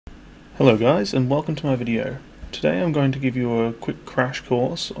Hello guys, and welcome to my video. Today I'm going to give you a quick crash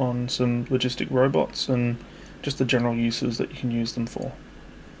course on some logistic robots and just the general uses that you can use them for.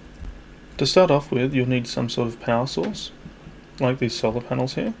 To start off with, you'll need some sort of power source, like these solar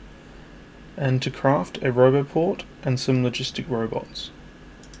panels here, and to craft a roboport and some logistic robots.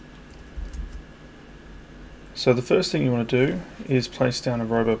 So the first thing you want to do is place down a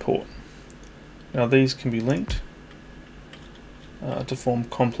roboport. Now these can be linked to form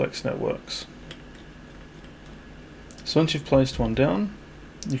complex networks. So once you've placed one down,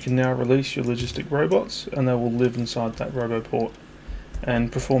 you can now release your logistic robots and they will live inside that roboport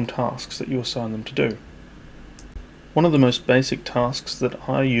and perform tasks that you assign them to do. One of the most basic tasks that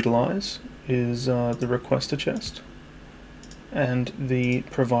I utilize is the requester chest and the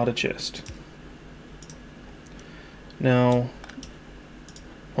provider chest. Now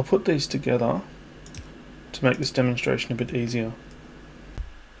I'll put these together to make this demonstration a bit easier.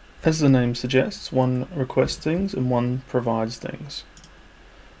 As the name suggests, one requests things and one provides things.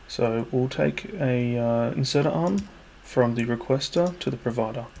 So we'll take a inserter arm from the requester to the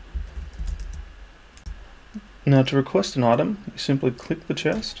provider. Now to request an item, you simply click the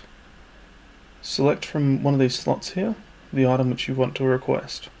chest, select from one of these slots here the item which you want to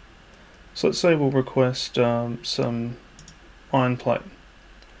request. So let's say we'll request some iron plate.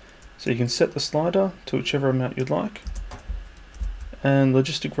 So you can set the slider to whichever amount you'd like, and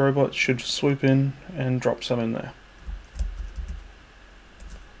logistic robots should swoop in and drop some in there.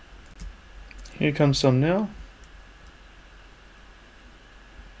 Here comes some now.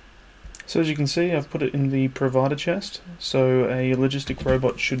 So as you can see, I've put it in the provider chest, so a logistic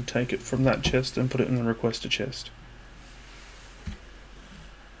robot should take it from that chest and put it in the requester chest.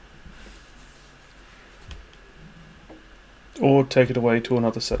 Or take it away to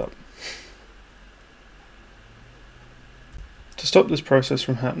another setup. To stop this process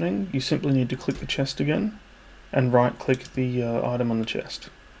from happening, you simply need to click the chest again and right click the item on the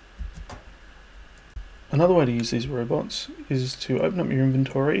chest. Another way to use these robots is to open up your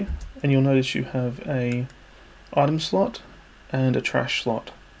inventory, and you'll notice you have a item slot and a trash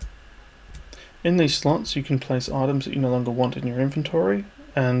slot. In these slots you can place items that you no longer want in your inventory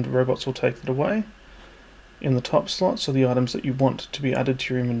and robots will take it away. In the top slots are the items that you want to be added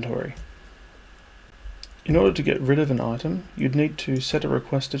to your inventory. In order to get rid of an item, you'd need to set a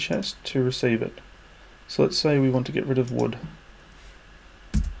requester chest to receive it. So let's say we want to get rid of wood.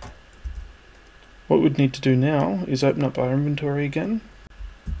 What we'd need to do now is open up our inventory again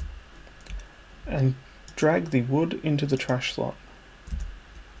and drag the wood into the trash slot.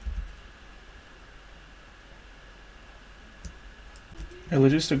 A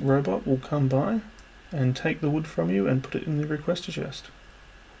logistic robot will come by and take the wood from you and put it in the requester chest.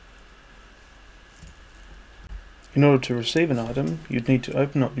 In order to receive an item, you'd need to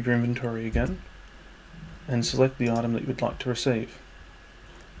open up your inventory again and select the item that you would like to receive.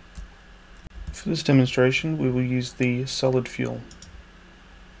 For this demonstration, we will use the solid fuel.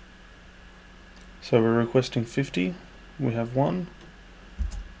 So we're requesting 50, we have 1.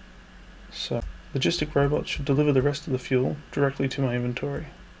 So logistic robots should deliver the rest of the fuel directly to my inventory.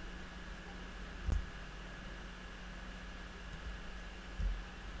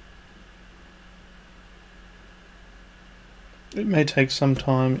 It may take some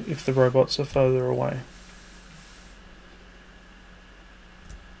time if the robots are further away.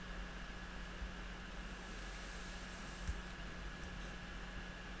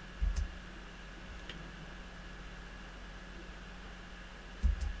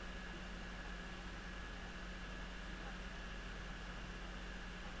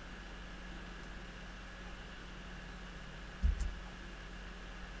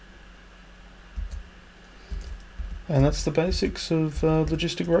 And that's the basics of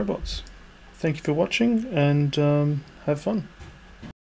logistic robots. Thank you for watching and have fun.